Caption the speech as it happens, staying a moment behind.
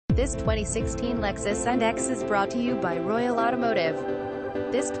This 2016 Lexus NX is brought to you by Royal Automotive.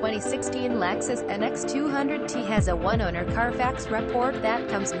 This 2016 Lexus NX 200T has a one-owner Carfax report that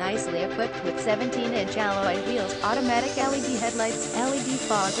comes nicely equipped with 17-inch alloy wheels, automatic LED headlights, LED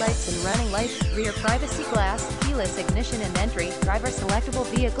fog lights and running lights, rear privacy glass, keyless ignition and entry, driver selectable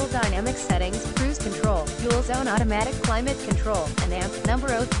vehicle dynamic settings, cruise control, dual zone automatic climate control, and amp number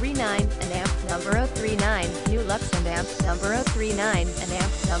 039, and amp number 039, new Lux and amp number 039, and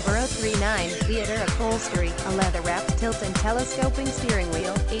amp number 039, theater upholstery, a leather-wrapped tilt and telescoping steering wheel,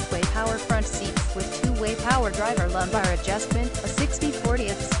 8-way power front seats with 2-way power driver lumbar adjustment, a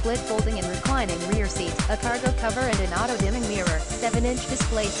 60/40th split folding and reclining rear seat, a cargo cover and an auto-dimming mirror, 7-inch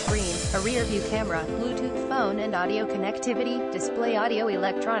display screen, a rear-view camera, Bluetooth phone and audio connectivity, display audio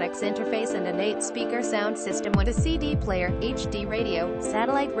electronics interface and an 8-speaker sound system with a CD player, HD radio,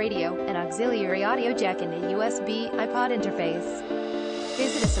 satellite radio, an auxiliary audio jack and a USB iPod interface.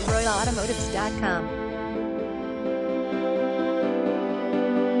 Visit us at royalautomotives.com.